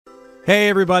Hey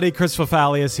everybody, Chris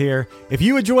Fafalius here. If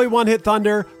you enjoy One Hit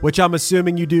Thunder, which I'm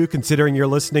assuming you do considering you're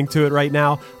listening to it right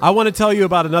now, I want to tell you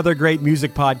about another great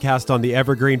music podcast on the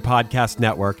Evergreen Podcast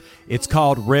Network. It's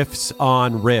called Riffs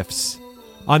on Riffs.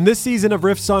 On this season of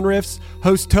Riffs on Riffs,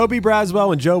 hosts Toby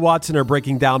Braswell and Joe Watson are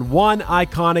breaking down one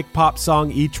iconic pop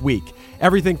song each week.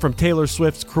 Everything from Taylor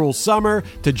Swift's Cruel Summer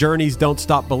to Journey's Don't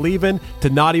Stop Believin' to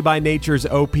Naughty by Nature's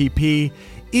OPP.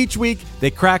 Each week,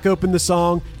 they crack open the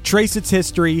song, trace its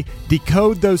history,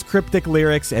 decode those cryptic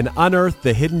lyrics, and unearth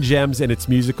the hidden gems in its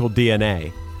musical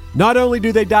DNA. Not only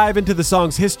do they dive into the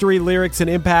song's history, lyrics, and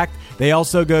impact, they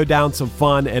also go down some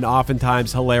fun and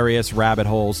oftentimes hilarious rabbit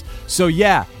holes. So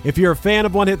yeah, if you're a fan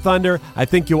of One Hit Thunder, I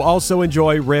think you'll also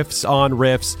enjoy Riffs on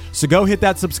Riffs. So go hit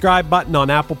that subscribe button on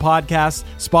Apple Podcasts,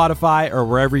 Spotify, or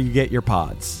wherever you get your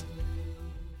pods.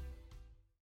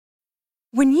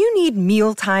 When you need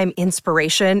mealtime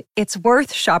inspiration, it's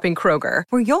worth shopping Kroger,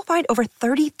 where you'll find over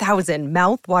 30,000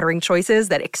 mouth-watering choices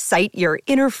that excite your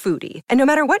inner foodie. And no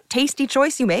matter what tasty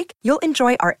choice you make, you'll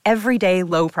enjoy our everyday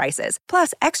low prices,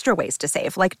 plus extra ways to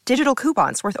save, like digital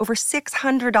coupons worth over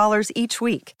 $600 each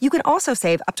week. You can also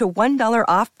save up to $1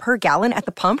 off per gallon at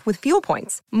the pump with fuel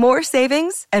points. More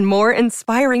savings and more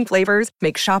inspiring flavors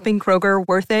make shopping Kroger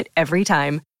worth it every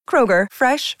time. Kroger,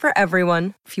 fresh for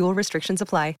everyone. Fuel restrictions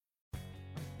apply.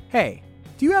 Hey,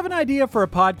 do you have an idea for a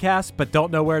podcast but don't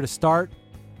know where to start?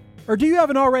 Or do you have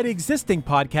an already existing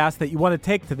podcast that you want to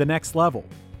take to the next level?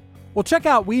 Well, check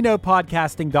out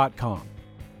WeKnowPodcasting.com.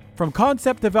 From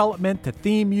concept development to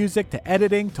theme music to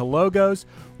editing to logos,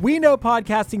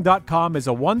 WeKnowPodcasting.com is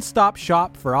a one-stop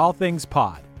shop for all things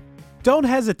pod. Don't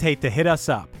hesitate to hit us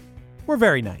up. We're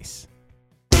very nice.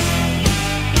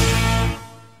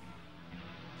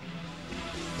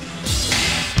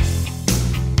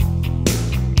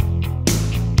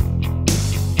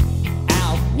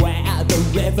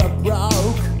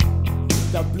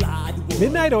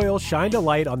 Midnight Oil shined a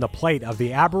light on the plight of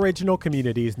the Aboriginal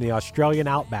communities in the Australian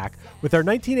outback with their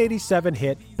 1987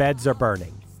 hit, Beds Are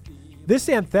Burning. This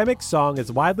anthemic song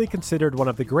is widely considered one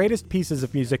of the greatest pieces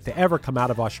of music to ever come out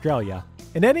of Australia,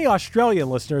 and any Australian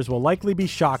listeners will likely be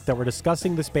shocked that we're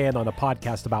discussing this band on a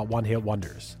podcast about one-hit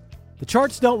wonders. The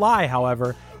charts don't lie,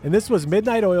 however, and this was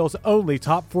Midnight Oil's only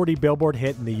top 40 Billboard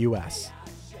hit in the US.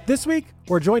 This week,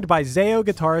 we're joined by Zao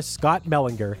guitarist Scott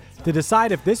Mellinger to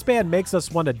decide if this band makes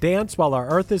us want to dance while our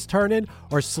earth is turning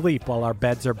or sleep while our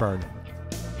beds are burning.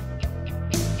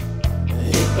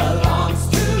 It belongs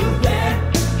to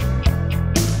them.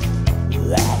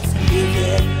 Let's give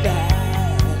it back.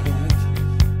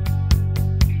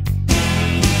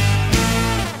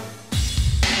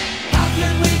 How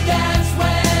can we dance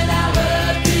when our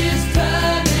earth is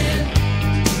turning?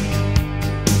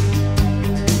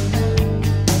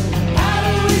 How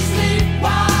do we sleep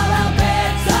while our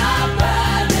beds are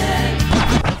burning?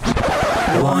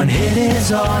 One hit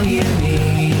is all you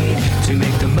need to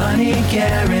make the money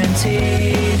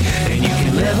guaranteed, and you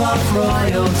can live off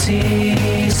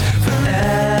royalties forever.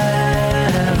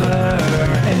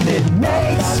 And it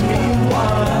makes me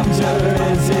wonder,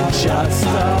 is it just a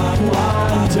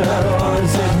wonder, or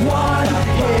is it one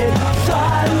hit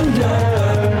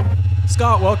thunder?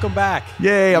 Scott, welcome back.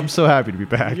 Yay, I'm so happy to be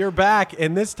back. You're back,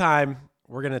 and this time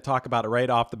we're going to talk about it right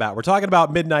off the bat. We're talking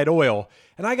about Midnight Oil,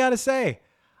 and I got to say,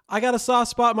 I got a soft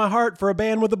spot in my heart for a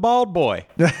band with a bald boy.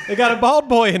 They got a bald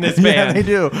boy in this band. Yeah, they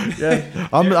do. Yeah,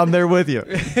 I'm there with you.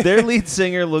 Their lead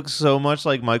singer looks so much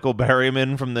like Michael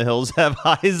Berryman from The Hills Have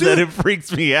Eyes that it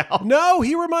freaks me out. No,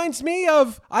 he reminds me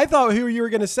of, I thought who you were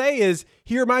going to say is,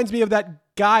 he reminds me of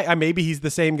that guy, maybe he's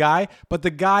the same guy, but the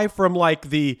guy from like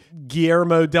the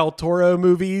Guillermo del Toro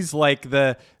movies, like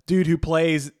the dude who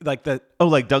plays like the... Oh,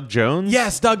 like Doug Jones?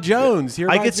 Yes, Doug Jones.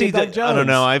 I could see Doug Jones. I don't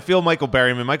know. I feel Michael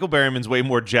Berryman. Michael Berryman's way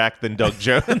more jacked than Doug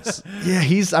Jones. Yeah,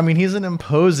 he's an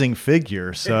imposing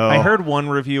figure. So I heard one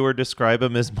reviewer describe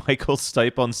him as Michael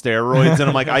Stipe on steroids, and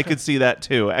I'm like, I could see that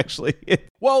too, actually.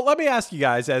 Well, let me ask you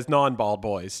guys as non-bald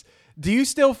boys, do you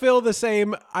still feel the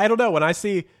same? I don't know. When I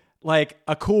see like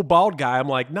a cool bald guy, I'm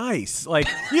like, nice. Like,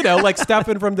 you know, like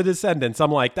Stefan from The Descendants.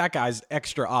 I'm like, that guy's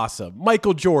extra awesome.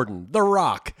 Michael Jordan, The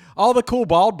Rock, all the cool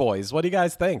bald boys. What do you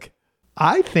guys think?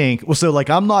 I think, well, so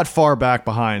like I'm not far back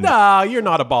behind. No, you're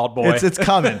not a bald boy. It's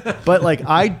coming. But like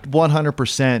I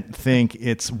 100% think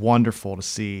it's wonderful to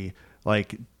see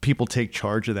like people take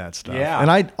charge of that stuff. Yeah.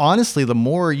 And I honestly, the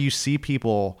more you see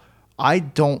people, I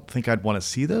don't think I'd want to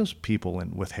see those people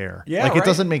with hair. Yeah, like right. it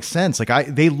doesn't make sense. Like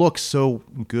they look so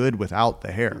good without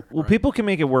the hair. Well, people can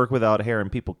make it work without hair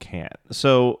and people can't.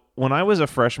 So when I was a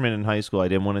freshman in high school, I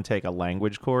didn't want to take a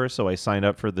language course, so I signed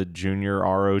up for the junior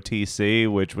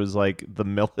ROTC, which was like the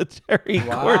military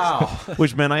course,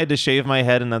 which meant I had to shave my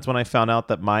head, and that's when I found out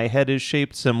that my head is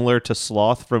shaped similar to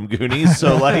Sloth from Goonies.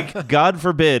 So, like, God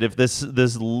forbid if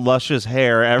this luscious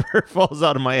hair ever falls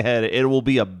out of my head, it will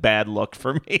be a bad look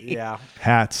for me. Yeah.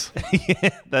 Hats.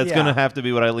 That's going to have to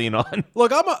be what I lean on.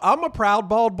 Look, I'm a proud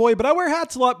bald boy, but I wear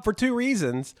hats a lot for two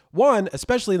reasons. One,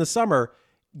 especially in the summer,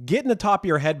 getting the top of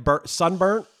your head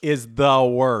sunburnt is the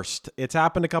worst. It's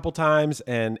happened a couple times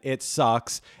and it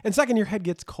sucks. And second, your head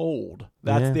gets cold.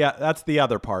 That's the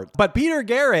other part. But Peter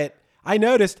Garrett, I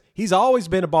noticed he's always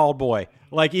been a bald boy.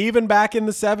 Like even back in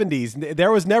the 70s,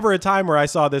 there was never a time where I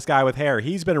saw this guy with hair.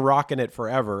 He's been rocking it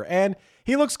forever. And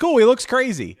he looks cool. He looks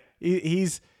crazy. He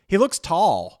looks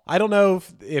tall. I don't know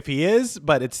if he is,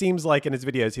 but it seems like in his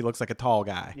videos he looks like a tall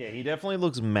guy. Yeah, he definitely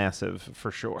looks massive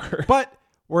for sure. But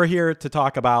we're here to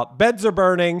talk about Beds Are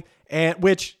Burning, and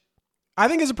which I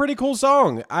think is a pretty cool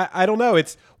song. I don't know.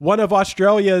 It's one of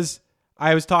Australia's,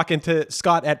 I was talking to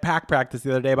Scott at Pack Practice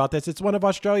the other day about this. It's one of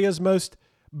Australia's most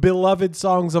beloved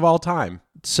songs of all time.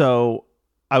 So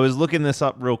I was looking this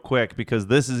up real quick because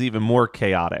this is even more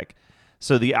chaotic.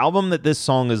 So the album that this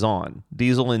song is on,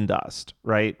 Diesel and Dust,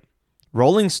 right?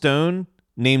 Rolling Stone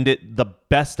named it the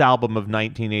best album of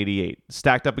 1988,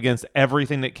 stacked up against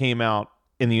everything that came out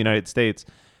in the United States.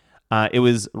 It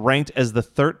was ranked as the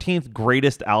 13th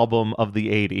greatest album of the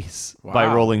 80s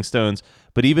by Rolling Stones.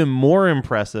 But even more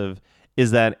impressive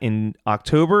is that in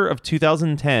October of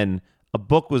 2010, a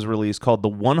book was released called The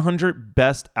 100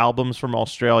 Best Albums from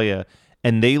Australia,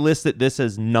 and they listed this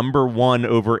as number one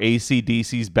over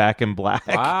AC/DC's Back in Black.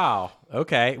 Wow.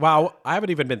 Okay. Wow. I haven't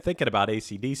even been thinking about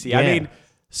AC/DC. Yeah. I mean,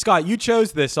 Scott, you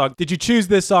chose this song. Did you choose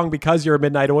this song because you're a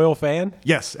Midnight Oil fan?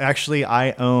 Yes, actually,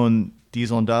 I own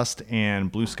Diesel and Dust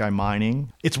and Blue Sky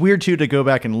Mining. It's weird too to go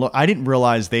back and look. I didn't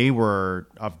realize they were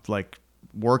a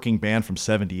working band from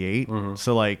 78.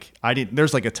 So like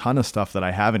there's like a ton of stuff that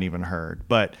I haven't even heard.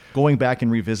 But going back and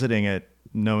revisiting it,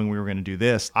 knowing we were going to do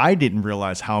this, I didn't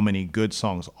realize how many good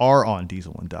songs are on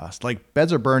Diesel and Dust. Like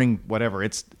Beds Are Burning, whatever.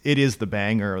 It is the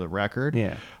banger of the record.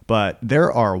 Yeah. But there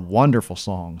are wonderful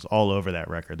songs all over that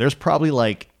record. There's probably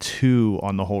like 2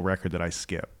 on the whole record that I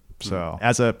skip. So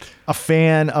as a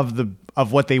fan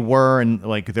of what they were and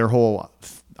like their whole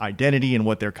identity and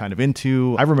what they're kind of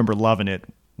into, I remember loving it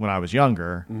when I was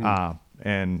younger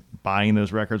and buying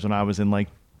those records when I was in like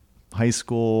high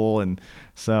school. And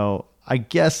so I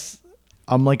guess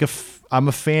I'm like I'm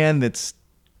a fan that's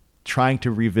trying to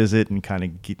revisit and kind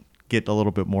of get a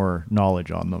little bit more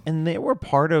knowledge on them. And they were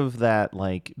part of that,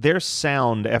 like their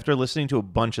sound after listening to a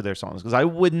bunch of their songs, because I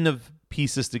wouldn't have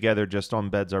pieced this together just on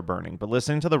Beds Are Burning, but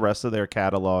listening to the rest of their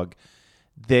catalog,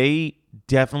 they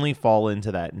definitely fall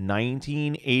into that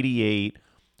 1988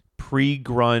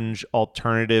 pre-grunge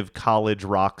alternative college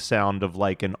rock sound of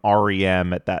like an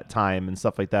REM at that time and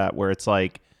stuff like that, where it's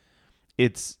like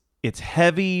it's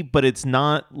heavy, but it's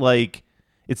not like,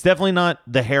 it's definitely not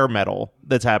the hair metal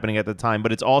that's happening at the time,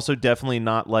 but it's also definitely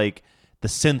not like the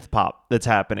synth pop that's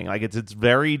happening. Like it's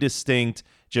very distinct,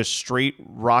 just straight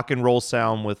rock and roll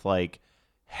sound with like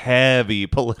heavy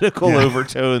political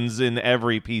overtones in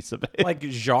every piece of it. Like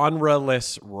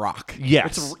genre-less rock.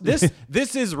 Yes.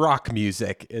 This is rock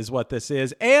music is what this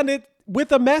is. And it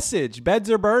with a message. Beds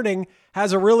Are Burning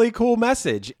has a really cool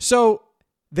message. So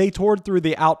they toured through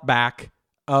the outback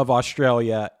of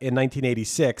Australia in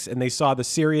 1986, and they saw the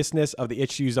seriousness of the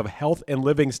issues of health and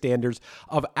living standards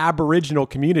of Aboriginal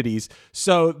communities.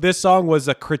 So this song was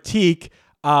a critique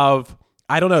of,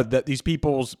 I don't know, that these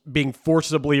people's being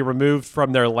forcibly removed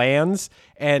from their lands.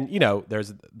 And, you know,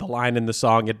 there's the line in the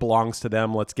song, "It belongs to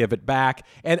them, let's give it back."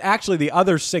 And actually the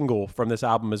other single from this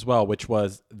album as well, which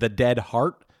was "The Dead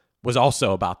Heart," was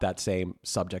also about that same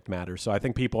subject matter. So I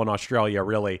think people in Australia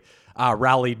really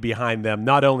rallied behind them,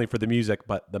 not only for the music,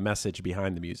 but the message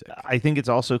behind the music. I think it's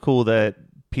also cool that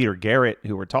Peter Garrett,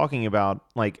 who we're talking about,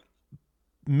 like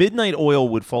Midnight Oil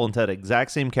would fall into that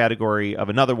exact same category of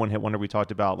another one-hit wonder we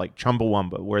talked about, like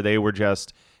Chumbawamba, where they were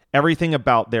just, everything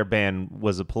about their band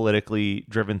was a politically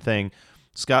driven thing.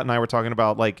 Scott and I were talking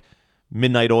about like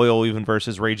Midnight Oil even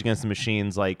versus Rage Against the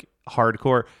Machine's like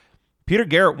hardcore. Peter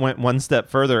Garrett went one step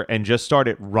further and just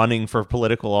started running for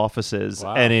political offices.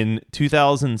 Wow. And in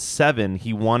 2007,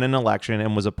 he won an election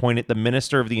and was appointed the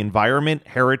Minister of the Environment,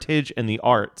 Heritage, and the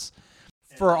Arts.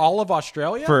 For all of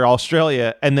Australia? For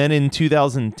Australia. And then in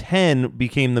 2010,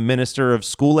 became the Minister of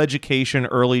School Education,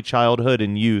 Early Childhood,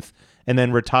 and Youth. and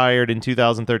then retired in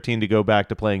 2013 to go back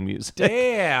to playing music.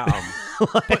 Damn.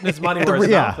 Putting his money where his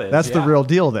mouth is. That's the real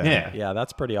deal then. Yeah. Yeah,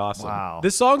 that's pretty awesome. Wow.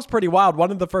 This song's pretty wild.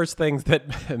 One of the first things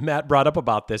that Matt brought up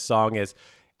about this song is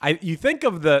you think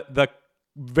of the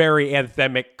very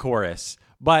anthemic chorus,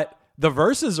 but the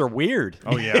verses are weird.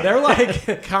 Oh, yeah. They're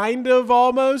like kind of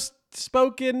almost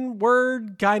spoken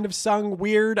word, kind of sung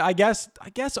weird. I guess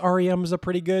REM's a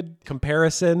pretty good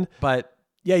comparison, but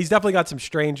yeah, he's definitely got some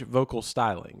strange vocal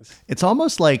stylings. It's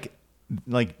almost like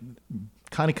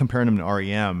kind of comparing him to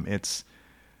REM. It's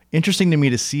interesting to me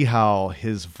to see how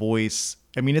his voice,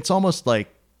 I mean, it's almost like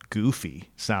goofy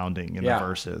sounding in the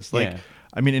verses. Like, Yeah.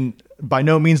 I mean, and by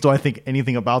no means do I think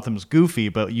anything about them is goofy,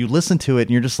 but you listen to it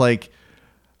and you're just like,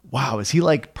 wow, is he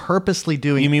like purposely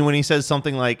doing? You mean when he says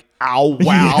something like, "Ow,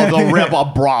 wow, the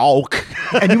river broke"?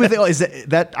 And you would think, oh, is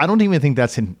that? I don't even think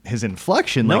that's his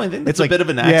inflection. No, like, I think it's a bit of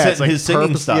an accent in his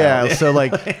singing style. Yeah, Yeah. so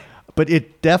like, but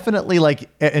it definitely like,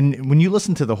 and when you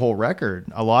listen to the whole record,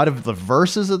 a lot of the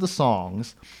verses of the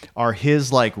songs are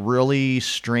his like really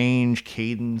strange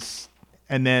cadence,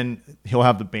 and then he'll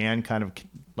have the band kind of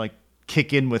like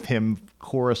kick in with him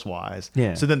chorus wise.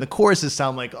 Yeah. So then the choruses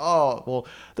sound like, oh, well,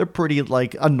 they're pretty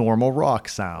like a normal rock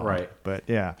sound. Right. But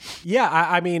yeah. Yeah,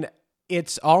 I mean,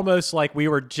 it's almost like we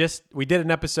did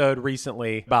an episode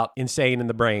recently about Insane in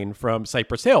the Brain from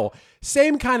Cypress Hill.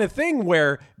 Same kind of thing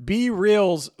where Be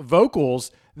Real's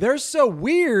vocals, they're so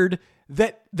weird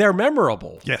that they're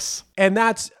memorable. Yes. And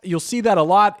you'll see that a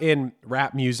lot in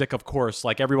rap music, of course.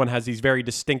 Like everyone has these very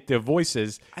distinctive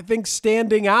voices. I think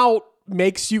standing out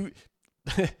makes you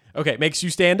makes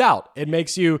you stand out. It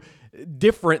makes you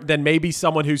different than maybe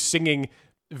someone who's singing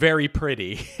very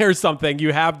pretty or something.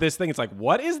 You have this thing. It's like,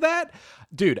 what is that?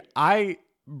 Dude, I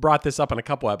brought this up in a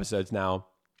couple episodes now.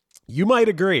 You might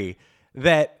agree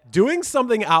that doing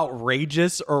something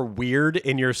outrageous or weird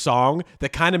in your song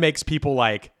that kind of makes people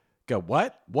like go,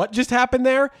 what? What just happened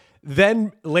there?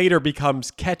 Then later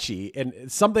becomes catchy,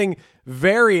 and something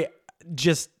very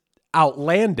just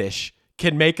outlandish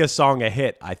can make a song a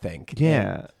hit, I think.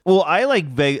 Yeah. Well, I like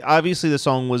obviously the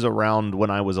song was around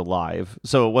when I was alive,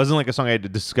 so it wasn't like a song I had to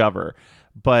discover,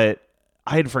 but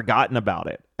I had forgotten about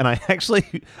it. And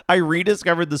I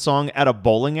rediscovered the song at a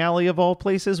bowling alley of all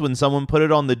places when someone put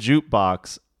it on the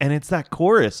jukebox, and it's that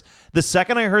chorus. The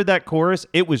second I heard that chorus,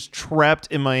 it was trapped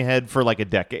in my head for like a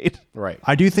decade. Right.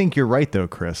 I do think you're right, though,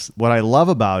 Chris. What I love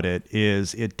about it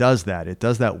is it does that. It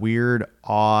does that weird,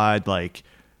 odd, like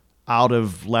out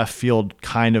of left field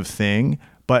kind of thing.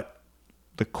 But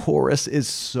the chorus is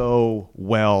so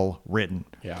well written.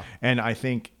 Yeah. And I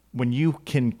think when you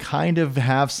can kind of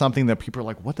have something that people are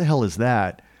like, what the hell is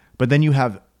that? But then you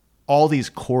have all these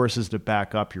choruses to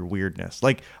back up your weirdness.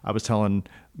 Like I was telling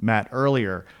Matt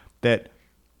earlier that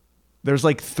there's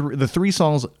like the three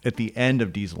songs at the end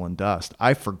of Diesel and Dust.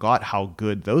 I forgot how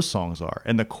good those songs are.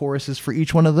 And the choruses for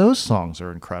each one of those songs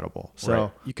are incredible. So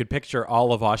Right. You could picture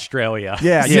all of Australia.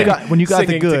 when you got the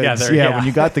singing goods. together. When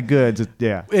you got the goods.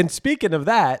 Yeah. And speaking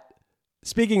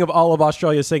of all of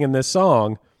Australia singing this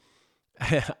song,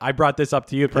 I brought this up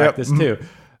to you at practice too.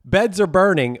 Beds Are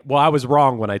Burning. Well, I was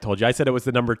wrong when I told you. I said it was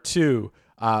the number 2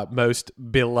 most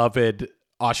beloved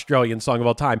Australian song of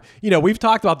all time. You know, we've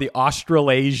talked about the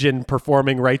Australasian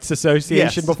Performing Rights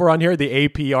Association before on here, the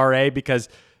APRA, because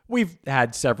we've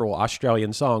had several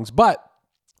Australian songs, but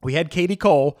we had Katie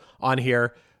Cole on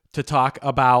here to talk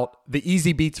about the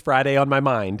Easy Beats Friday on My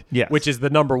Mind, which is the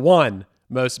number 1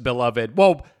 most beloved,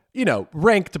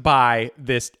 ranked by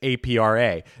this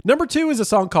APRA. Number 2 is a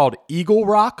song called Eagle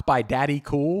Rock by Daddy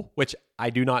Cool, which I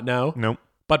do not know. Nope.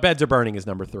 But Beds Are Burning is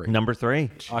number 3. Number 3.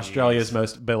 Australia's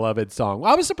most beloved song.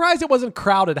 Well, I was surprised it wasn't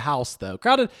Crowded House, though.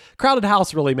 Crowded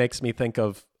House really makes me think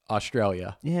of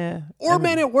Australia. Yeah. Or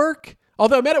Men at Work.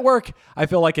 Although Men at Work, I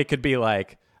feel like it could be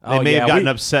like, They may have gotten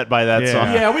upset by that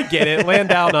song. Yeah, we get it. Land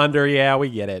Down Under. Yeah, we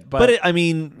get it. But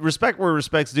Respect where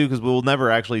respect's due, because we will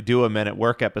never actually do a Men at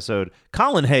Work episode.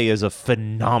 Colin Hay is a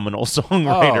phenomenal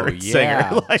songwriter and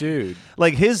singer. Dude.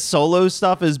 Like his solo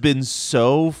stuff has been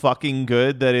so fucking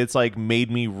good that it's like made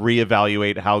me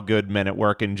reevaluate how good Men at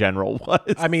Work in general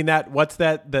was. I mean, what's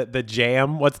that? The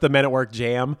jam? What's the Men at Work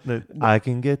jam? I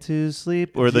Can Get to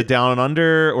Sleep, or the Down and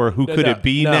Under, or Who Could It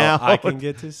Be Now? I Can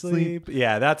Get to Sleep.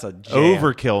 Yeah, that's a jam.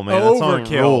 Overkill, man. That song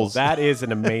Overkill. rules. That is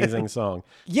an amazing song.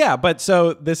 Yeah, but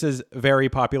so this is very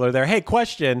popular there. Hey,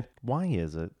 question. Why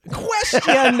is it?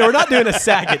 Question. We're not doing a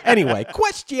second. Anyway,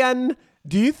 question.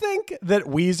 Do you think that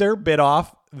Weezer bit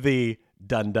off the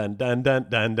dun dun dun dun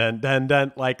dun dun dun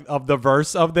dun like of the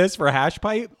verse of this for Hash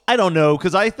Pipe? I don't know,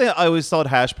 because I always thought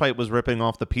Hash Pipe was ripping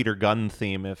off the Peter Gunn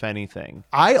theme, if anything.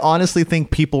 I honestly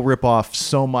think people rip off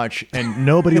so much and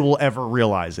nobody will ever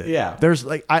realize it. Yeah. There's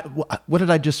like, what did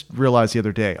I just realize the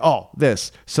other day? Oh,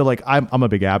 this. So like, I'm a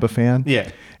big ABBA fan. Yeah.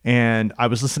 And I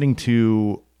was listening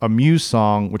to a Muse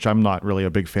song, which I'm not really a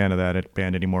big fan of that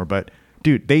band anymore, but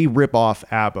dude, they rip off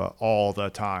ABBA all the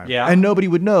time. Yeah. And nobody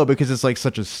would know because it's like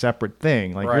such a separate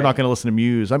thing. Like Right. you're not going to listen to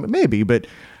Muse. I mean, maybe, but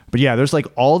yeah, there's like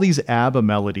all these ABBA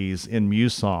melodies in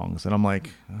Muse songs. And I'm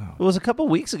like, oh. It was a couple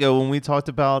weeks ago when we talked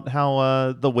about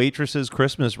how the Waitresses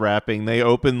Christmas rapping, they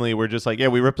openly were just like, yeah,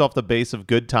 we ripped off the bass of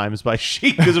Good Times by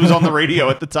Chic because it was on the radio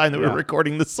at the time that we were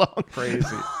recording the song. Crazy.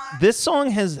 This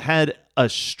song has had a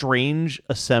strange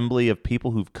assembly of people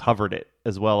who've covered it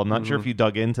as well. I'm not sure if you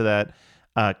dug into that.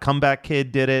 Comeback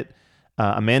Kid did it.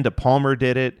 Amanda Palmer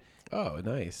did it. Oh,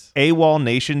 nice. AWOL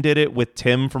Nation did it with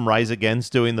Tim from Rise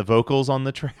Against doing the vocals on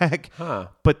the track. Huh.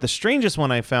 But the strangest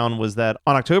one I found was that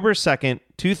on October 2nd,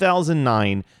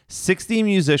 2009, 60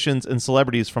 musicians and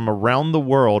celebrities from around the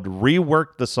world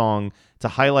reworked the song to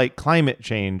highlight climate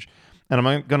change. And I'm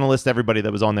not going to list everybody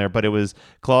that was on there, but it was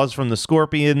Claus from the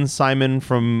Scorpions, Simon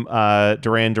from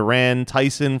Duran Duran,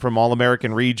 Tyson from All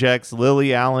American Rejects,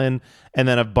 Lily Allen, and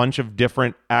then a bunch of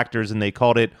different actors. And they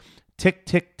called it Tick,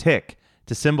 Tick, Tick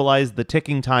to symbolize the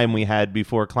ticking time we had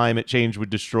before climate change would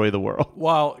destroy the world.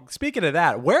 Well, speaking of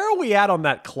that, where are we at on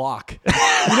that clock?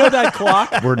 You know that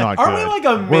clock? We're not Are good. we like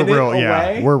a minute away?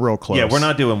 Yeah, we're real close. Yeah, we're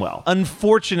not doing well.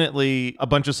 Unfortunately, a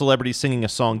bunch of celebrities singing a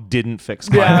song didn't fix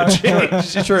climate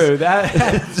change. True.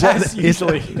 That's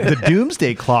usually. The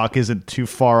doomsday clock isn't too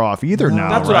far off either now,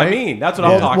 That's right? what I mean. That's what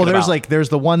I'm talking Well, about. there's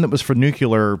the one that was for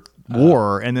nuclear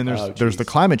war, and then there's the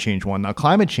climate change one. Now,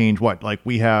 climate change,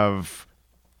 we have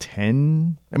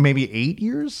 10, maybe 8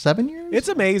 years, 7 years? It's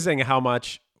amazing how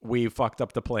much we fucked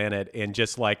up the planet in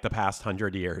just like the past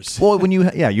 100 years. Well, when you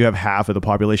have half of the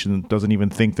population that doesn't even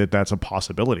think that that's a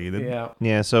possibility. Yeah.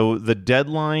 Yeah, so the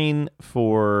deadline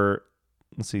for,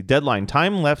 deadline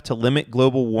time left to limit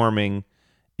global warming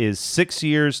is 6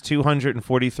 years,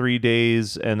 243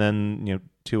 days, and then,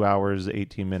 2 hours,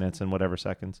 18 minutes, and whatever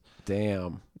seconds.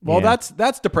 Damn. Well, Yeah.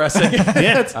 that's depressing.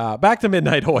 Back to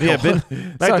Midnight Oil. Yeah, back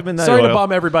to Midnight Sorry Oil. to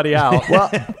bum everybody out. Well,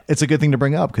 it's a good thing to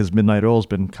bring up because Midnight Oil's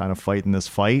been kind of fighting this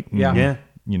fight. And, Yeah.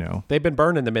 Yeah. They've been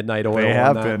burning the Midnight Oil. They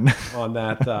have been. on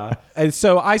that. And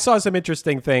so I saw some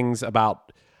interesting things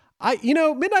about,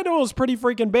 Midnight Oil is pretty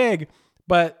freaking big,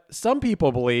 but some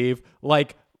people believe,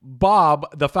 like Bob,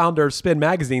 the founder of Spin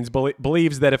Magazines,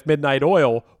 believes that if Midnight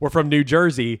Oil were from New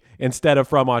Jersey instead of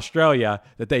from Australia,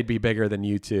 that they'd be bigger than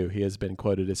U2. He has been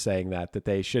quoted as saying that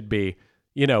they should be,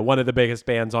 one of the biggest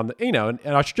bands on the, in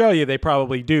Australia, they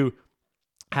probably do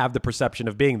have the perception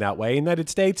of being that way. In the United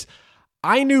States,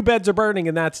 I knew Beds Are Burning,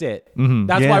 and that's it.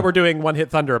 That's why we're doing One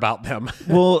Hit Thunder about them.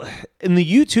 Well, and the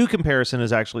U2 comparison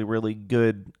is actually really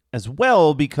good as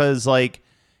well because,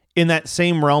 in that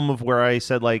same realm of where I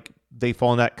said, they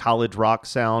fall in that college rock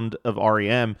sound of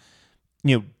REM,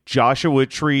 Joshua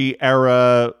Tree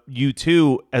era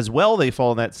U2 as well, they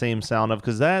fall in that same sound of,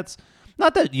 because that's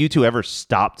not that U2 ever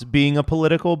stopped being a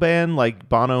political band. Like,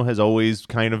 Bono has always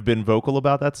kind of been vocal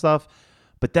about that stuff.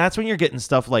 But that's when you're getting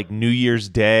stuff like New Year's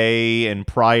Day and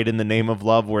Pride in the Name of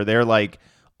Love, where they're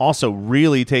also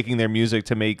really taking their music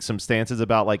to make some stances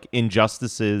about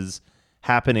injustices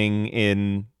happening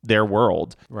in their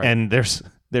world. Right. And there's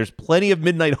plenty of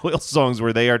Midnight Oil songs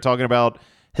where they are talking about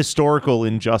historical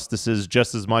injustices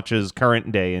just as much as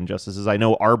current day injustices. I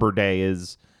know Arbor Day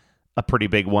is a pretty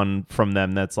big one from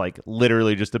them that's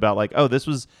literally just about this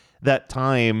was that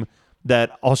time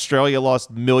that Australia lost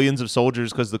millions of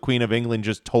soldiers because the Queen of England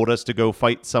just told us to go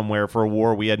fight somewhere for a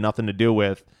war we had nothing to do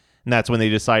with. And that's when they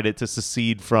decided to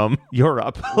secede from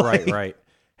Europe. Right.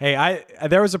 Hey,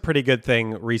 there was a pretty good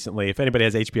thing recently. If anybody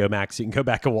has HBO Max, you can go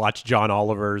back and watch John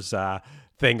Oliver's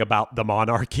thing about the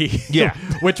monarchy. Yeah.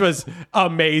 Which was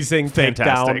amazing.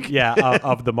 Fantastic. Takedown,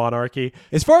 of the monarchy.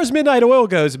 As far as Midnight Oil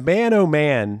goes, man, oh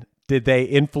man, did they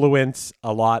influence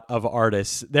a lot of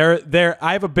artists. I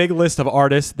have a big list of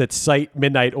artists that cite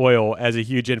Midnight Oil as a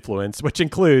huge influence, which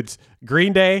includes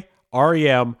Green Day,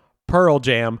 REM, Pearl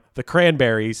Jam, The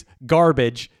Cranberries,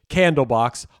 Garbage,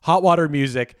 Candlebox, Hot Water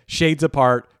Music, Shades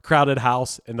Apart, Crowded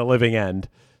House, and The Living End.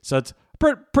 So it's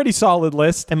pretty solid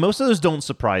list. And most of those don't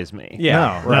surprise me.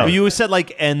 Yeah, No, right. If you said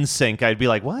NSYNC, I'd be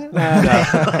like, what?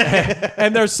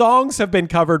 And their songs have been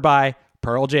covered by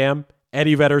Pearl Jam,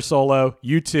 Eddie Vedder Solo,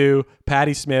 U2,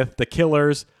 Patti Smith, The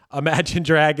Killers, Imagine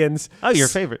Dragons. Oh, your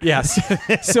favorite. Yes.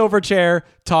 Silverchair,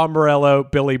 Tom Morello,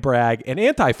 Billy Bragg, and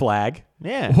Anti-Flag.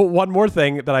 Yeah. One more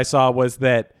thing that I saw was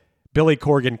that Billy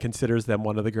Corgan considers them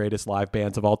one of the greatest live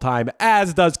bands of all time,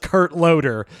 as does Kurt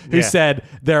Loder, who said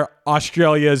they're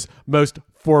Australia's most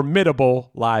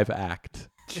formidable live act.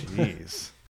 Jeez.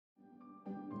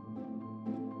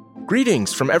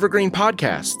 Greetings from Evergreen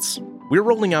Podcasts. We're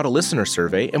rolling out a listener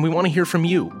survey, and we want to hear from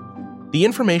you. The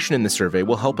information in the survey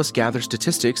will help us gather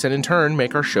statistics and in turn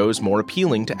make our shows more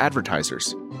appealing to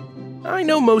advertisers. I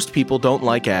know most people don't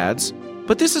like ads,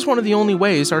 but this is one of the only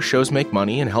ways our shows make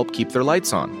money and help keep their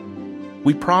lights on.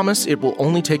 We promise it will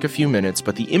only take a few minutes,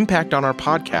 but the impact on our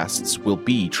podcasts will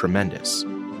be tremendous.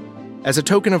 As a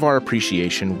token of our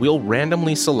appreciation, we'll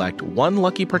randomly select one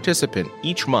lucky participant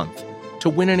each month to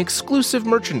win an exclusive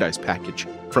merchandise package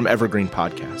from Evergreen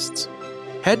Podcasts.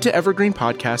 Head to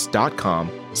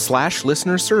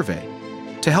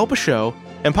evergreenpodcast.com/listenersurvey to help a show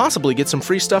and possibly get some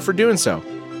free stuff for doing so.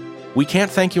 We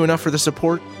can't thank you enough for the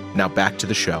support. Now back to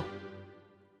the show.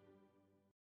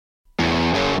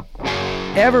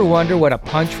 Ever wonder what a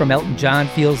punch from Elton John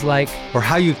feels like? Or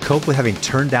how you'd cope with having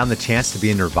turned down the chance to be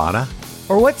in Nirvana?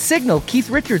 Or what signal Keith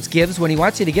Richards gives when he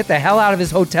wants you to get the hell out of his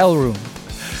hotel room?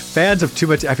 Fans of Too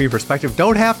Much Effing Perspective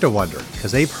don't have to wonder,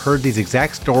 because they've heard these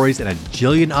exact stories and a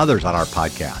jillion others on our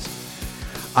podcast.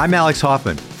 I'm Alex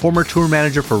Hoffman, former tour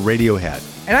manager for Radiohead.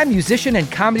 And I'm musician and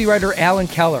comedy writer Alan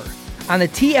Keller. On the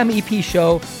TMEP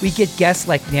show, we get guests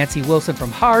like Nancy Wilson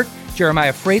from Heart,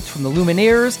 Jeremiah Freites from the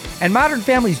Lumineers, and Modern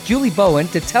Family's Julie Bowen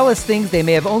to tell us things they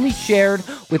may have only shared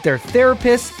with their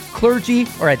therapist, clergy,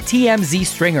 or a TMZ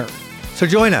stringer. So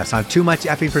join us on Too Much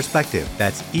Effing Perspective.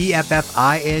 That's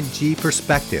EFFING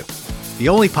Perspective. The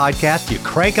only podcast you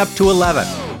crank up to 11.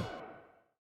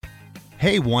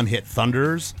 Hey, one-hit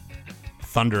thunders,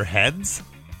 thunderheads,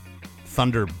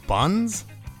 thunder buns.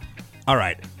 All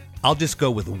right, I'll just go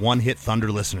with one-hit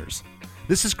thunder listeners.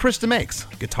 This is Krista Makes,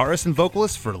 guitarist and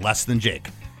vocalist for Less Than Jake,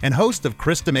 and host of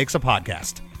Krista Makes a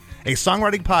Podcast, a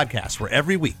songwriting podcast where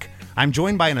every week I'm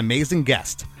joined by an amazing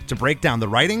guest to break down the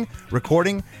writing,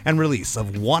 recording, and release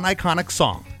of one iconic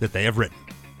song that they have written.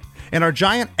 In our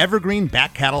giant evergreen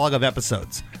back catalog of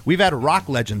episodes, we've had rock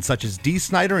legends such as Dee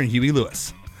Snider and Huey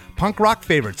Lewis, punk rock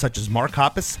favorites such as Mark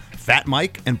Hoppus, Fat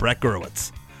Mike, and Brett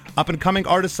Gurewitz, up-and-coming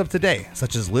artists of today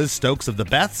such as Liz Stokes of the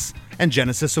Beths and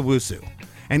Genesis Owusu,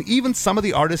 and even some of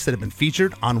the artists that have been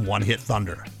featured on One Hit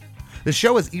Thunder. The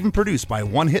show is even produced by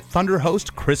One Hit Thunder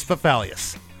host Chris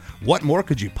Fafalius. What more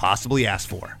could you possibly ask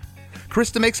for?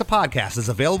 Krista Makes a Podcast is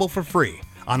available for free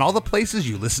on all the places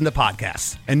you listen to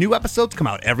podcasts, and new episodes come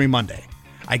out every Monday.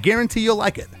 I guarantee you'll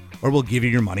like it, or we'll give you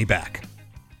your money back.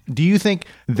 Do you think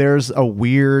there's a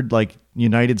weird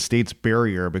United States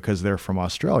barrier because they're from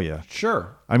Australia?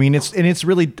 Sure. I mean, it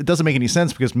doesn't make any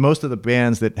sense because most of the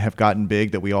bands that have gotten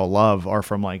big that we all love are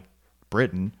from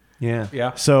Britain.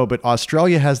 Yeah. So, but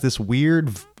Australia has this weird,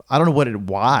 I don't know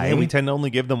why. And we tend to only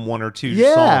give them one or two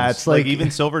Yeah, songs. it's like even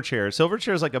Silverchair.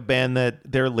 Silverchair is like a band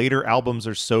that their later albums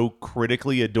are so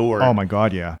critically adored. Oh my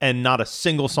God, yeah. And not a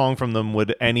single song from them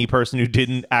would any person who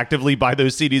didn't actively buy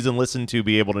those CDs and listen to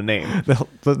be able to name.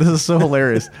 This is so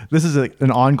hilarious. This is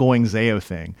an ongoing Zayo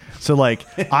thing. So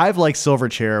I've liked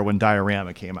Silverchair when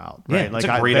Diorama came out. Right? Yeah, it's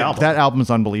a great album. That album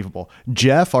is unbelievable.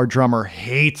 Jeff, our drummer,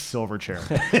 hates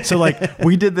Silverchair. So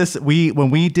we did this.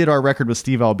 When we did our record with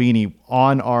Steve Albini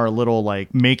on our little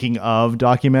making of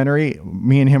documentary,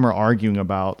 me and him are arguing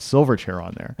about Silverchair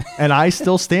on there, and I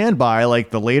still stand by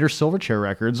the later Silverchair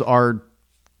records are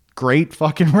great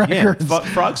fucking records. Yeah,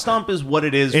 Frog Stomp is what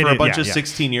it is for a bunch of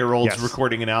 16-year-olds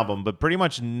recording an album, but pretty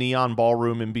much Neon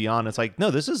Ballroom and beyond, it's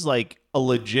no, this is a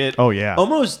legit. Oh yeah,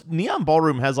 almost Neon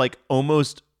Ballroom has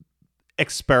almost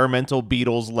experimental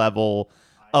Beatles level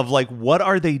of what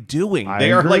are they doing?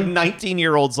 They are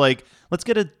 19-year-olds let's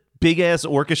get a big ass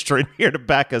orchestra in here to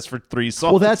back us for 3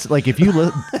 songs. Well, that's if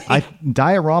you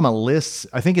Diorama lists,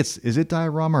 I think is it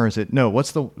Diorama or is it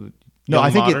what's the Young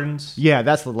I think Moderns?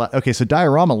 That's okay, so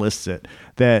Diorama lists it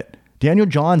that Daniel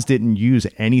Johns didn't use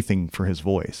anything for his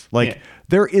voice.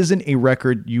 There isn't a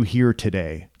record you hear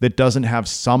today that doesn't have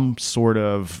some sort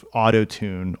of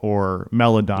auto-tune or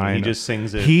Melodyne. Yeah, he just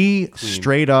sings it He clean.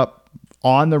 straight up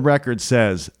on the record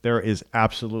says there is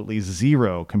absolutely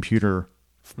zero computer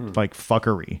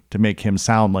fuckery to make him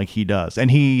sound like he does,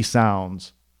 and he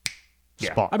sounds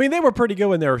spot. I mean, they were pretty good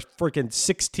when they were freaking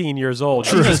 16 years old.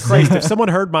 Jesus Christ, if someone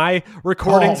heard my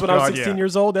recordings when I was 16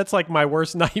 years old, that's my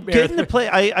worst nightmare. Getting to play,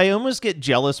 I almost get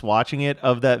jealous watching it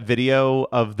of that video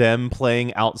of them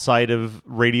playing outside of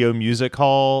Radio Music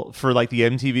Hall for the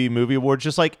MTV Movie Awards,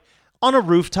 just on a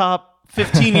rooftop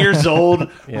 15 years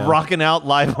old, rocking out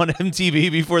live on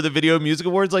MTV before the Video Music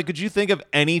Awards. Like, could you think of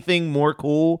anything more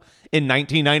cool in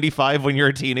 1995 when you're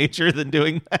a teenager than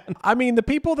doing that? I mean, the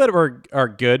people that are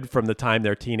good from the time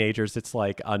they're teenagers, it's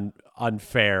like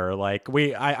unfair. Like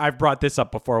I've brought this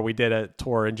up before. We did a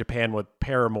tour in Japan with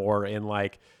Paramore in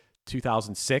like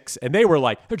 2006, and they were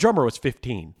like, their drummer was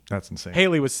 15. That's insane.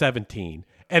 Haley was 17.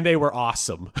 And they were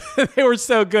awesome. They were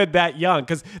so good that young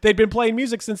because they'd been playing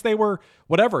music since they were,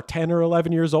 10 or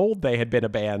 11 years old. They had been a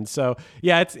band. So,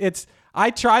 yeah, it's. I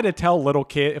try to tell little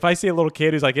kid, if I see a little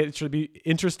kid who's like, it should be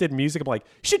interested in music, I'm like,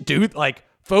 you should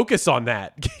focus on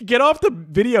that. Get off the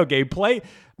video game. Play.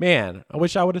 Man, I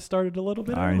wish I would have started a little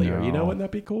bit earlier. know. You know, wouldn't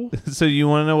that be cool? So you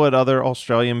want to know what other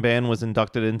Australian band was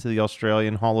inducted into the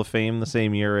Australian Hall of Fame the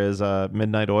same year as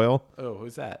Midnight Oil? Oh,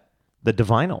 who's that? The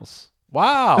Divinyls.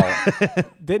 Wow.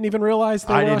 Didn't even realize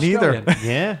they were didn't either. Australian.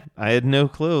 Yeah, I had no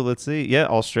clue. Let's see. Yeah,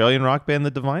 Australian rock band,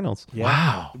 the Divinyls. Yeah.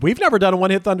 Wow. We've never done a One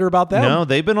Hit Thunder about them. No,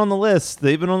 they've been on the list.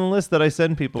 They've been on the list that I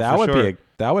send people. That for sure.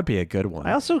 That would be a good one.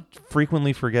 I also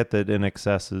frequently forget that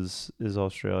NXS is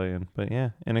Australian, but yeah,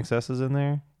 NXS is in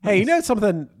there. Hey, you know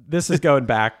something? This is going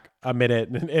back a minute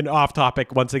and off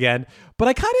topic once again, but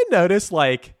I kind of noticed,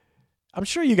 like, I'm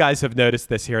sure you guys have noticed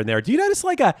this here and there. Do you notice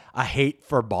like a hate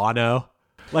for Bono?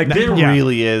 Like There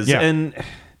really is. Yeah. And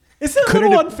is it a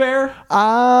little unfair?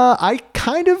 I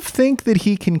kind of think that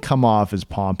he can come off as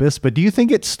pompous, but do you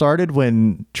think it started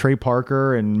when Trey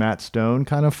Parker and Matt Stone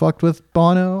kind of fucked with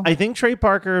Bono? I think Trey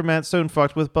Parker and Matt Stone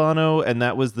fucked with Bono, and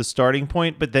that was the starting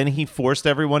point. But then he forced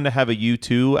everyone to have a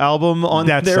U2 album on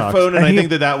That their sucks. phone, and I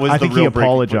think that was I the think real he breaking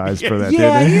point. apologized for that,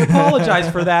 Yeah, didn't he he?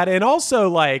 apologized for that. And also,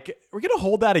 like, we're going to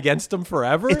hold that against him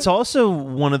forever. It's also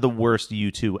one of the worst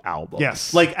U2 albums.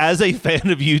 Yes. Like, as a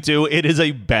fan of U2, it is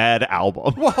a bad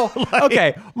album. Well,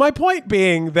 okay. My point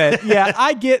being that, yeah,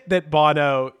 I get that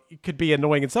Bono could be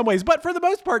annoying in some ways, but for the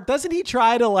most part, doesn't he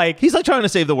try to like... He's like trying to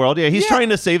save the world. Yeah, he's Yeah. trying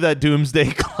to save that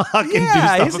doomsday clock and do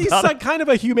Yeah, stuff he's about like it. kind of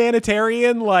a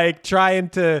humanitarian, like trying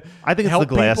to I think it's help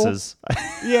the glasses.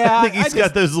 Yeah, I think he's I just-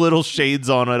 got those little shades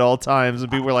on at all times, and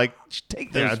people are like,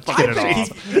 take those fucking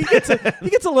shades off. He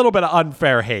gets a little bit of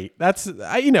unfair hate. That's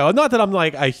not that I'm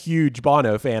like a huge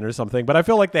Bono fan or something, but I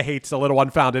feel like the hate's a little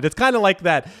unfounded. It's kind of like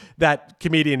that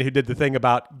comedian who did the thing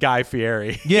about Guy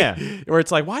Fieri. Yeah. Where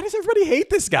it's like, why does everybody hate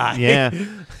this guy? Yeah.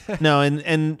 No,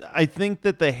 and I think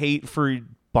that the hate for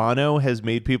Bono has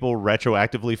made people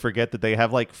retroactively forget that they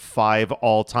have like 5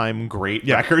 all-time great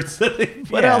records that they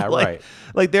put Yeah, out. Like, right.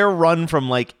 like their run from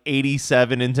like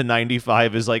 87 into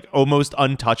 95 is like almost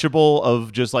untouchable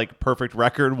of just like perfect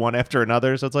record one after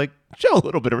another. So it's like, show a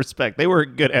little bit of respect. They were a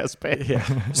good ass band.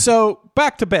 Yeah. So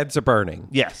back to Beds Are Burning.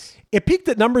 Yes. It peaked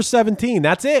at number 17.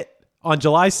 That's it. On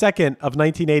July 2nd of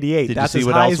 1988. Did That's you see as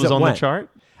what high else as was it on went. the chart?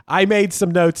 I made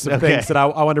some notes of Okay. things that I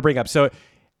want to bring up. So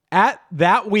at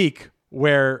that week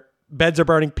where Beds Are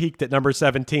Burning peaked at number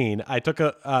 17, I took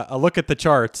a look at the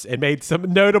charts and made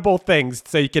some notable things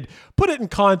so you could put it in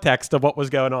context of what was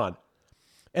going on.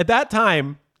 At that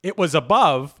time, it was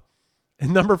above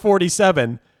number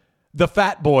 47, The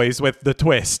Fat Boys with The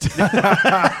Twist.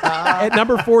 At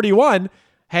number 41,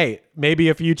 hey, maybe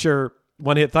a future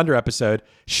One Hit Thunder episode,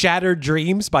 Shattered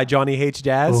Dreams by Johnny Hates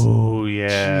Jazz. Oh,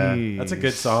 yeah. That's a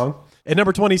good song. At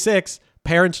number 26,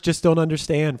 Parents Just Don't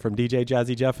Understand from DJ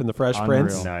Jazzy Jeff and the Fresh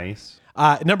Prince. Nice.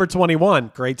 At number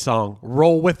 21, great song,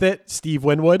 Roll With It, Steve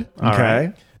Winwood.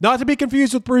 Okay. Not to be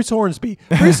confused with Bruce Hornsby.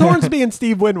 Bruce Hornsby and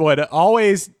Steve Winwood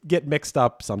always get mixed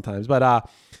up sometimes. But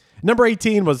number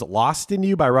 18 was Lost in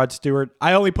You by Rod Stewart.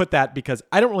 I only put that because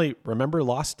I don't really remember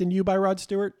Lost in You by Rod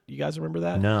Stewart. You guys remember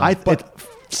that? No.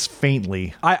 It's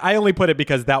faintly. I only put it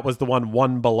because that was the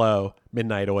one below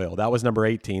Midnight Oil. That was number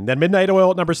 18. Then Midnight Oil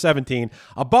at number 17.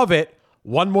 Above it,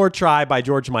 One More Try by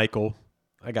George Michael.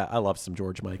 I love some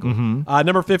George Michael.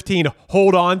 Number 15,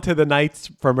 Hold On to the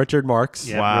Nights from Richard Marx.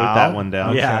 Yeah, wrote that one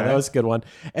down. Yeah, that was a good one.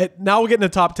 And now we'll get in the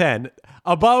top 10.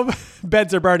 Above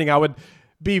Beds Are Burning, I would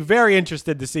be very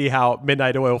interested to see how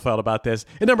Midnight Oil felt about this.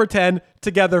 And number 10,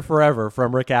 Together Forever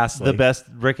from Rick Astley. The best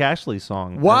Rick Astley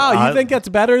song. Wow, And you think that's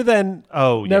better than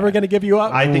Never yeah. Gonna Give You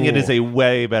Up? I think it is a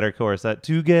way better chorus. That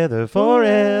Together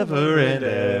Forever and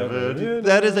Ever.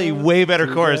 That is a way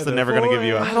better chorus than Never Gonna Give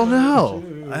You I Up. don't know.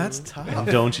 That's tough. And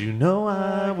don't you know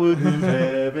I would move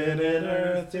heaven and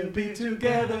earth to be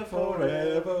together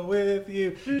forever with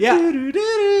you. Yeah.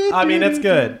 I mean, it's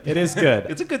good. It is good.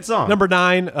 It's a good song. Number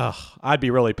 9, I'd be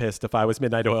really pissed if I was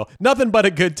Midnight Oil. Nothing But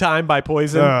a Good Time by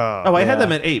Poison. Oh, I had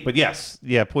them at 8, but yes.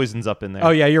 Yeah, Poison's up in there.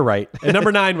 Oh, yeah, you're right. And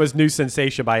number 9 was New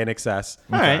Sensation by NXS.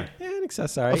 All right. Yeah,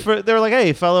 NXS, all right. They're like,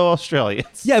 hey, fellow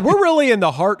Australians. Yeah, we're really in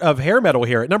the heart of hair metal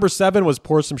here. At number 7 was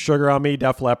Pour Some Sugar on Me,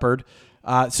 Def Leppard.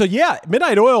 So yeah,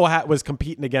 Midnight Oil was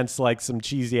competing against like some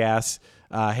cheesy ass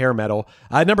hair metal.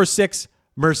 Number 6,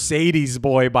 Mercedes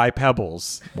Boy by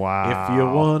Pebbles. Wow. If you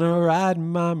wanna ride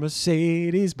my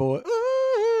Mercedes Boy.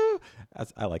 Ooh.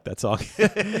 I like that song.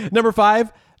 Number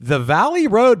 5, The Valley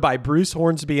Road by Bruce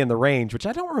Hornsby and the Range, which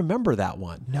I don't remember that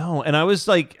one. No, and I was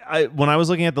like, when I was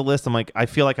looking at the list, I'm like, I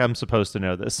feel like I'm supposed to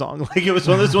know this song. Like, it was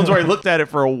one of those ones where I looked at it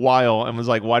for a while and was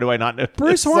like, why do I not know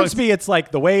Bruce this song? Hornsby, it's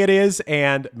like The Way It Is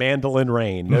and Mandolin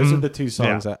Rain. Those are the two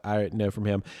songs that I know from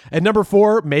him. And number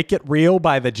 4, Make It Real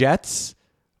by the Jets,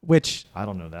 which I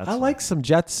don't know that I song. like some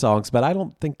Jets songs, but I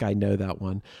don't think I know that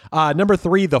one. Number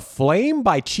 3, The Flame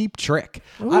by Cheap Trick.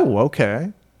 Oh,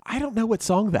 okay. I don't know what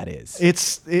song that is.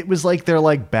 It was like their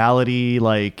like ballady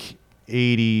like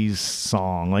 80s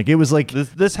song. Like it was like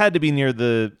This had to be near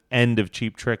the end of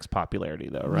Cheap Trick's popularity,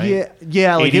 though, right?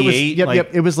 Yeah, like it was 88, yep.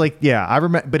 It was like I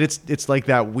remember, but it's like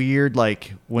that weird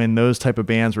like when those type of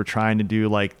bands were trying to do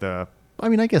like I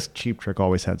guess Cheap Trick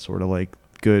always had sort of like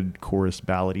good chorus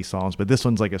ballady songs, but this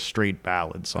one's like a straight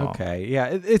ballad song. Okay,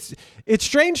 yeah, it's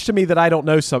strange to me that I don't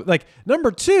know some. Like number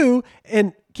 2,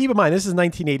 and keep in mind this is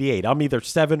 1988. I'm either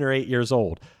 7 or 8 years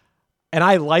old, and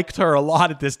I liked her a lot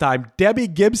at this time. Debbie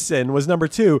Gibson was number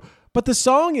 2, but the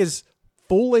song is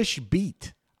Foolish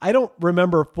Beat. I don't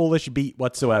remember Foolish Beat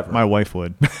whatsoever. My wife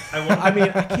would. I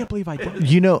mean, I can't believe I did.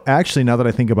 You know, actually, now that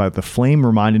I think about it, The Flame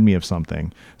reminded me of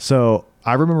something. So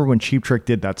I remember when Cheap Trick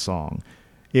did that song.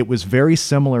 It was very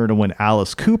similar to when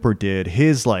Alice Cooper did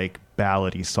his like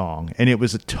ballady song, and it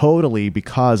was totally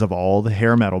because of all the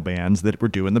hair metal bands that were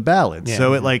doing the ballads. Yeah.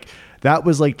 So it like that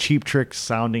was like Cheap Trick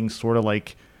sounding sort of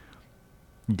like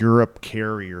Europe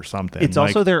Carey or something. It's like,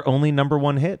 also their only number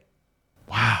 1 hit.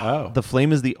 Oh, The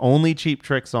Flame is the only Cheap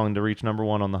Trick song to reach number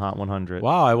 1 on the Hot 100.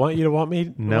 wow! I want you to want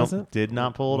me. No, wasn't? did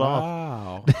not pull it off.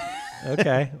 Wow.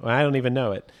 Okay. Well, I don't even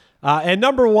know it. And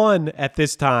number 1 at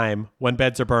this time, when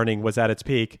Beds Are Burning was at its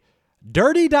peak,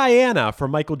 Dirty Diana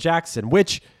from Michael Jackson,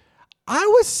 which I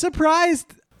was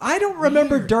surprised. I don't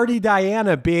remember Dirty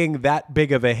Diana being that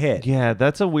big of a hit. Yeah,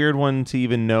 that's a weird one to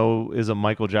even know is a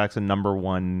Michael Jackson number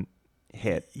 1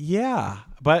 hit. Yeah.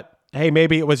 But hey,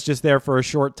 maybe it was just there for a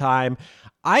short time.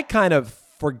 I kind of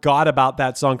forgot about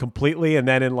that song completely, and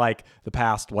then in like the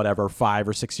past 5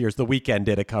 or 6 years, The Weeknd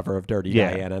did a cover of Dirty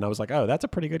Diana, and I was like, oh, that's a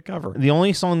pretty good cover. The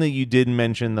only song that you did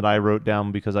mention that I wrote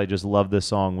down because I just love this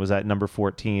song was at number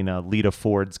 14, Lita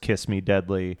Ford's Kiss Me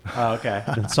Deadly. Oh, okay.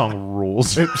 That song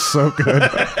rules. it's so good.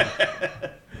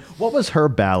 What was her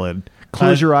ballad?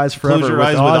 Close Your Eyes Forever. Close Your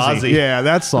Eyes with Ozzy. Yeah,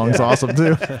 that song's awesome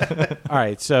too. All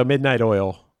right, so Midnight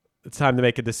Oil. It's time to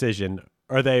make a decision.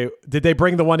 Did they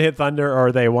bring the one-hit thunder, or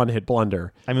are they one-hit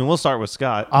blunder? I mean, we'll start with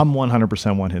Scott. I'm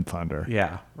 100% One Hit Thunder.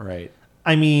 Yeah, right.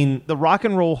 I mean, the Rock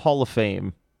and Roll Hall of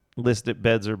Fame listed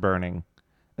Beds Are Burning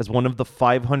as one of the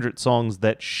 500 songs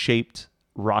that shaped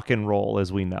rock and roll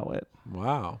as we know it.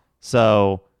 Wow.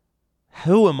 So,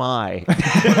 who am I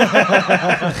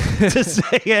to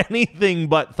say anything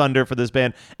but thunder for this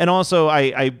band? And also,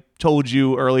 I told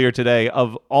you earlier today,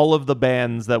 of all of the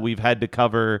bands that we've had to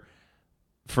cover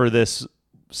for this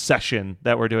session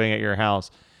that we're doing at your house,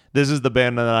 this is the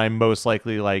band that I'm most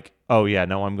likely like, oh yeah,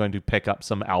 no, I'm going to pick up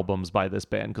some albums by this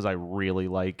band because I really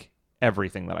like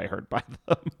everything that I heard by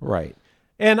them. Right.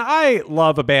 And I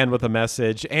love a band with a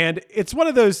message, and it's one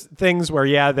of those things where,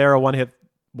 yeah, they're a one-hit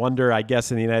wonder, I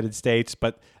guess, in the United States,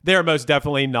 but they're most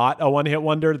definitely not a one-hit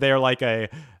wonder. They're like a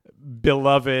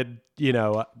beloved,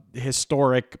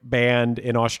 historic band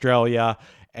in Australia.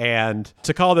 And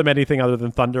to call them anything other than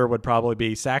thunder would probably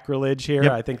be sacrilege here.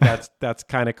 Yep. I think that's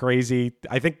kind of crazy.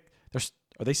 I think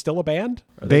are they still a band?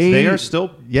 They are still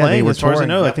they playing, were as far as I touring.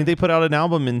 know. Yeah. I think they put out an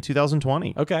album in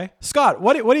 2020. Okay. Scott,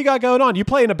 what do you got going on? You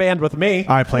play in a band with me.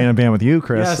 I play in a band with you,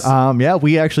 Chris. Yes. Yeah,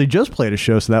 we actually just played a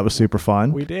show, so that was super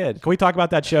fun. We did. Can we talk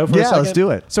about that show for a Yeah, second? let's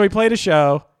do it. So we played a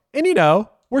show, and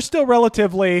we're still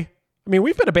relatively,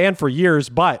 we've been a band for years,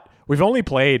 but we've only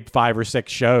played 5 or 6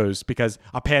 shows because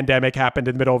a pandemic happened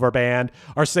in the middle of our band.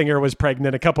 Our singer was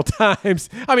pregnant a couple times.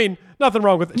 I mean, nothing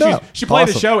wrong with it. No, She played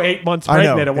a awesome. show 8 months I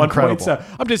know, pregnant at one incredible. point. So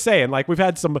I'm just saying, like, we've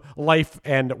had some life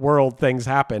and world things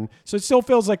happen. So it still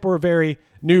feels like we're a very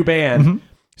new band. Mm-hmm.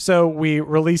 So we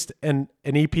released an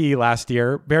EP last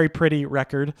year, very pretty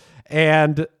record.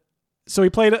 And so we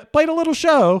played a little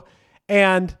show.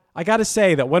 And I got to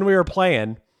say that when we were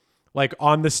playing, like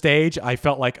on the stage, I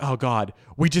felt like, oh God,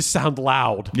 we just sound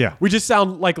loud. Yeah. We just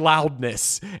sound like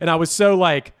loudness. And I was so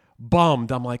like bummed.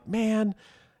 I'm like, man,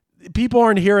 people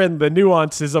aren't hearing the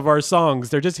nuances of our songs.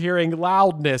 They're just hearing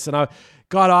loudness. And I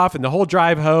got off, and the whole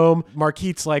drive home,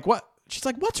 Marquitte's like, what? She's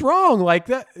like, what's wrong? Like,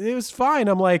 that, it was fine.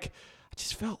 I'm like, I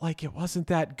just felt like it wasn't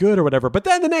that good or whatever. But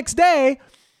then the next day,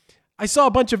 I saw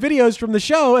a bunch of videos from the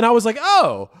show and I was like,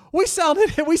 oh, we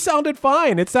sounded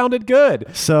fine. It sounded good.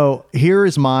 So here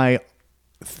is my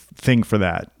thing for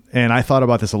that. And I thought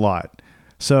about this a lot.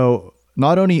 So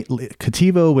not only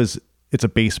Kativo it's a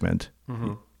basement.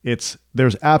 Mm-hmm.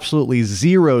 There's absolutely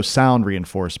zero sound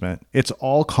reinforcement. It's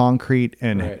all concrete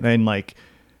and like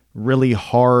really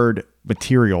hard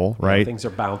material, right? Yeah, things are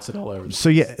bouncing all over.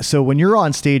 So when you're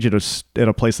on stage at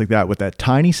a place like that with that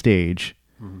tiny stage,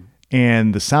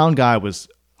 and the sound guy so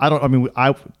I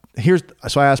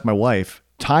asked my wife,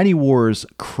 Tiny Wars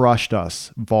crushed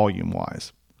us volume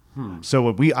wise.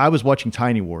 So I was watching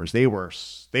Tiny Wars,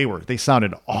 they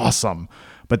sounded awesome,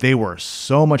 but they were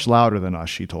so much louder than us,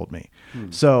 she told me.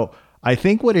 So I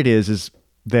think what it is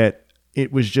that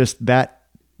it was just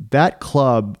that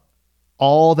club,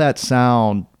 all that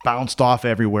sound bounced off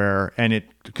everywhere, and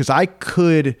because I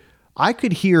could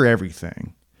hear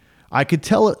everything. I could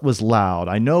tell it was loud.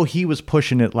 I know he was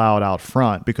pushing it loud out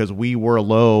front because we were a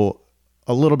little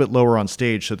bit lower on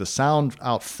stage. So the sound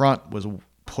out front was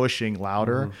pushing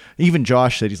louder. Mm-hmm. Even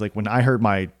Josh said, he's like, when I heard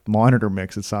my monitor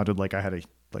mix, it sounded like I had a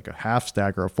half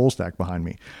stack or a full stack behind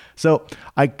me. So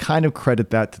I kind of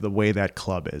credit that to the way that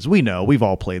club is. We know, we've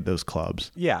all played those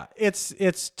clubs. Yeah, it's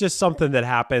just something that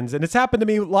happens. And it's happened to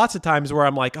me lots of times where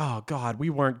I'm like, oh God, we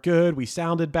weren't good. We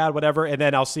sounded bad, whatever. And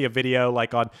then I'll see a video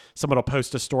like someone will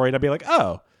post a story and I'll be like,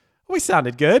 oh, we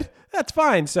sounded good. That's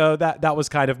fine. So that was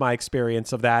kind of my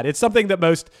experience of that. It's something that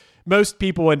most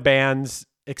people in bands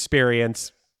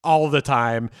experience all the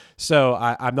time. So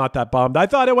I'm not that bummed. I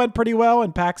thought it went pretty well,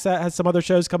 and PAX has some other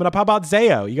shows coming up. How about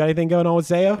Zayo? You got anything going on with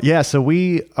Zayo? Yeah, so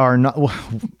we are not...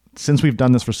 Since we've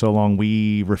done this for so long,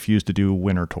 we refuse to do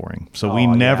winter touring. So we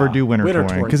never do winter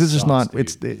touring because it's just not,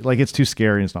 it's too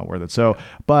scary and it's not worth it. So,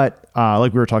 but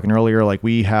like we were talking earlier, like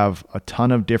we have a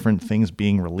ton of different things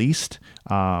being released.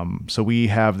 So we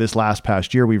have this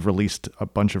past year, we've released a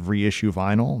bunch of reissue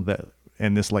vinyl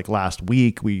and this like last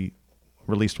week, we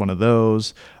released one of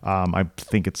those. I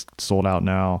think it's sold out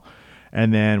now.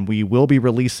 And then we will be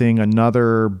releasing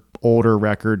another older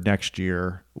record next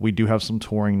year. We do have some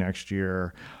touring next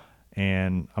year.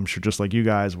 And I'm sure just like you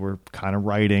guys, we're kind of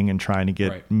writing and trying to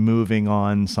get moving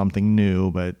on something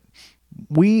new. But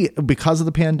because of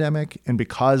the pandemic and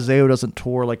because Zayo doesn't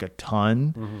tour like a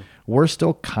ton, we're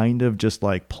still kind of just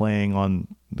like playing on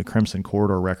the Crimson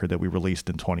Corridor record that we released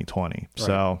in 2020. Right.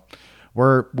 So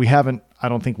I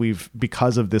don't think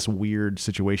because of this weird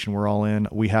situation we're all in,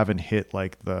 we haven't hit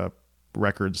like the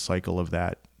record cycle of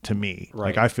that to me.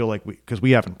 Right. Like I feel like because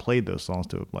we haven't played those songs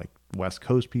to like West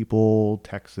Coast people,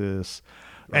 Texas,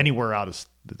 anywhere out of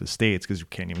the States because you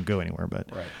can't even go anywhere. But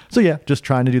so yeah, just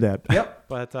trying to do that. Yep.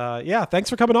 But thanks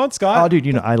for coming on, Scott. Oh,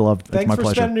 dude, I love. Thanks my for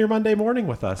pleasure. spending your Monday morning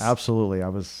with us. Absolutely, I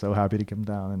was so happy to come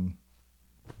down and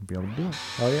be able to do it.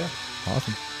 Oh yeah,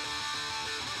 awesome.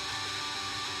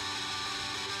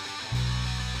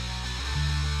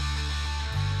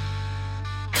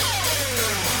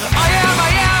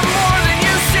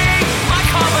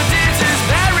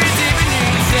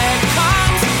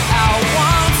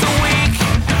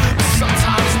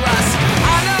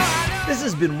 This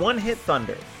has been One Hit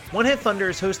Thunder. One Hit Thunder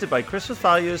is hosted by Chris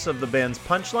Fafalios of the bands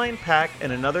Punchline, Pack,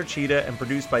 and Another Cheetah, and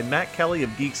produced by Matt Kelly of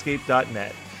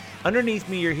Geekscape.net. Underneath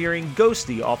me, you're hearing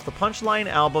Ghosty off the Punchline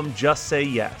album Just Say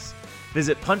Yes.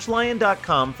 Visit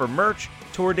punchline.com for merch,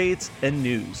 tour dates, and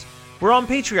news. We're on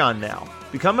Patreon now.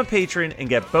 Become a patron and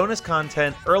get bonus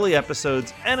content, early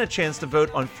episodes, and a chance to vote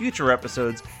on future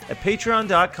episodes at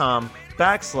patreon.com/OHT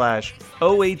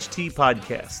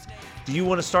Podcast. Do you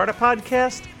want to start a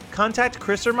podcast? Contact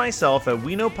Chris or myself at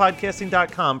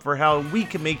weknowpodcasting.com for how we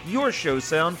can make your show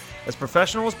sound as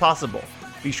professional as possible.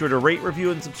 Be sure to rate,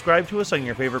 review, and subscribe to us on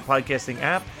your favorite podcasting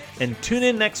app, and tune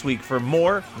in next week for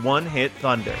more One Hit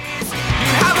Thunder. You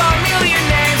have a million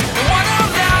names, and one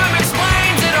of them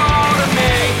explains it all to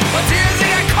me. But seriously,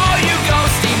 I call you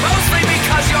Ghosty, mostly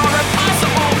because you're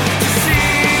impossible to see.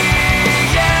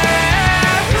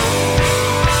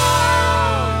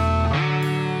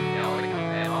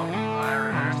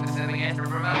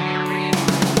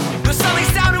 The sunny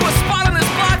sound to a spot on this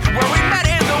block where we met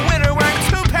in the winter wearing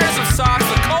 2 pairs of socks.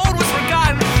 The cold was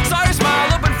forgotten, saw your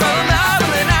smile up and fell in love,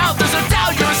 and then out there's a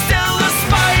doubt you're still a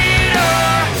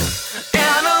spider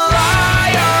and a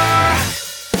liar.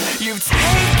 You've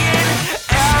taken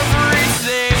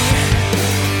everything.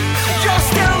 You're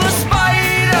still a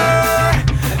spider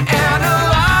and a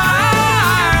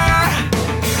liar.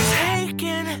 You've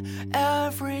taken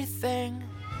everything.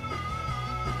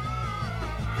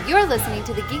 You're listening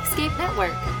to the Geekscape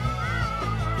Network.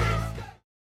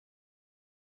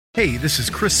 Hey, this is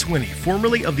Chris Swinney,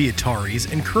 formerly of the Ataris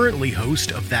and currently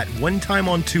host of That One Time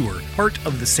on Tour, part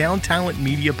of the Sound Talent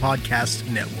Media Podcast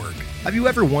Network. Have you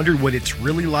ever wondered what it's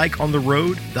really like on the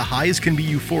road? The highs can be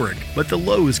euphoric, but the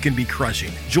lows can be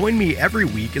crushing. Join me every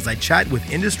week as I chat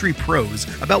with industry pros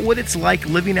about what it's like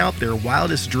living out their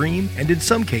wildest dream and, in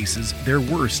some cases, their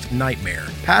worst nightmare.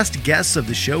 Past guests of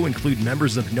the show include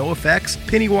members of NoFX,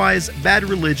 Pennywise, Bad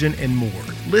Religion, and more.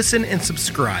 Listen and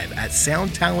subscribe at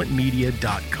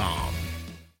soundtalentmedia.com.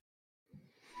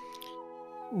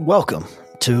 Welcome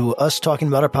to us talking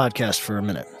about our podcast for a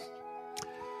minute.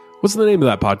 What's the name of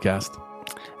that podcast?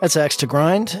 That's Axe to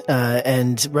Grind,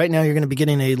 and right now you're going to be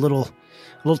getting a little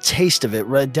taste of it,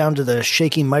 right down to the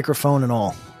shaky microphone and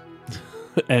all.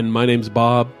 And my name's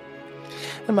Bob.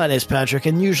 And my name's Patrick,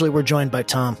 and usually we're joined by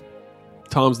Tom.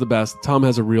 Tom's the best. Tom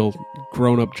has a real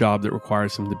grown-up job that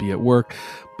requires him to be at work,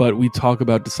 but we talk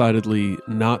about decidedly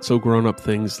not so grown-up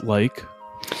things like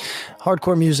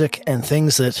hardcore music and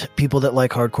things that people that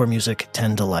like hardcore music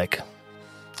tend to like.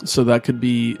 So that could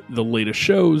be the latest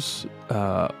shows,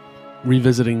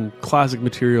 revisiting classic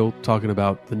material, talking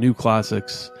about the new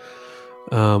classics,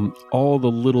 all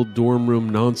the little dorm room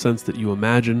nonsense that you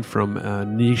imagine from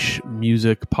niche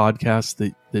music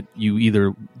podcasts that you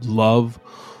either love,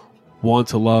 want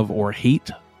to love, or hate.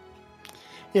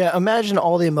 Yeah, imagine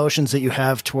all the emotions that you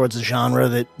have towards a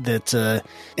genre that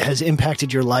has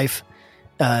impacted your life,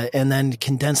 and then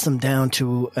condense them down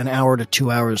to an hour to 2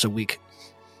 hours a week.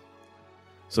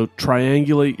 So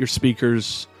triangulate your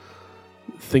speakers,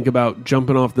 think about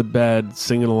jumping off the bed,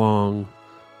 singing along,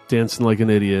 dancing like an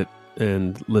idiot,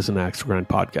 and listen to Axe to Grind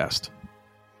podcast.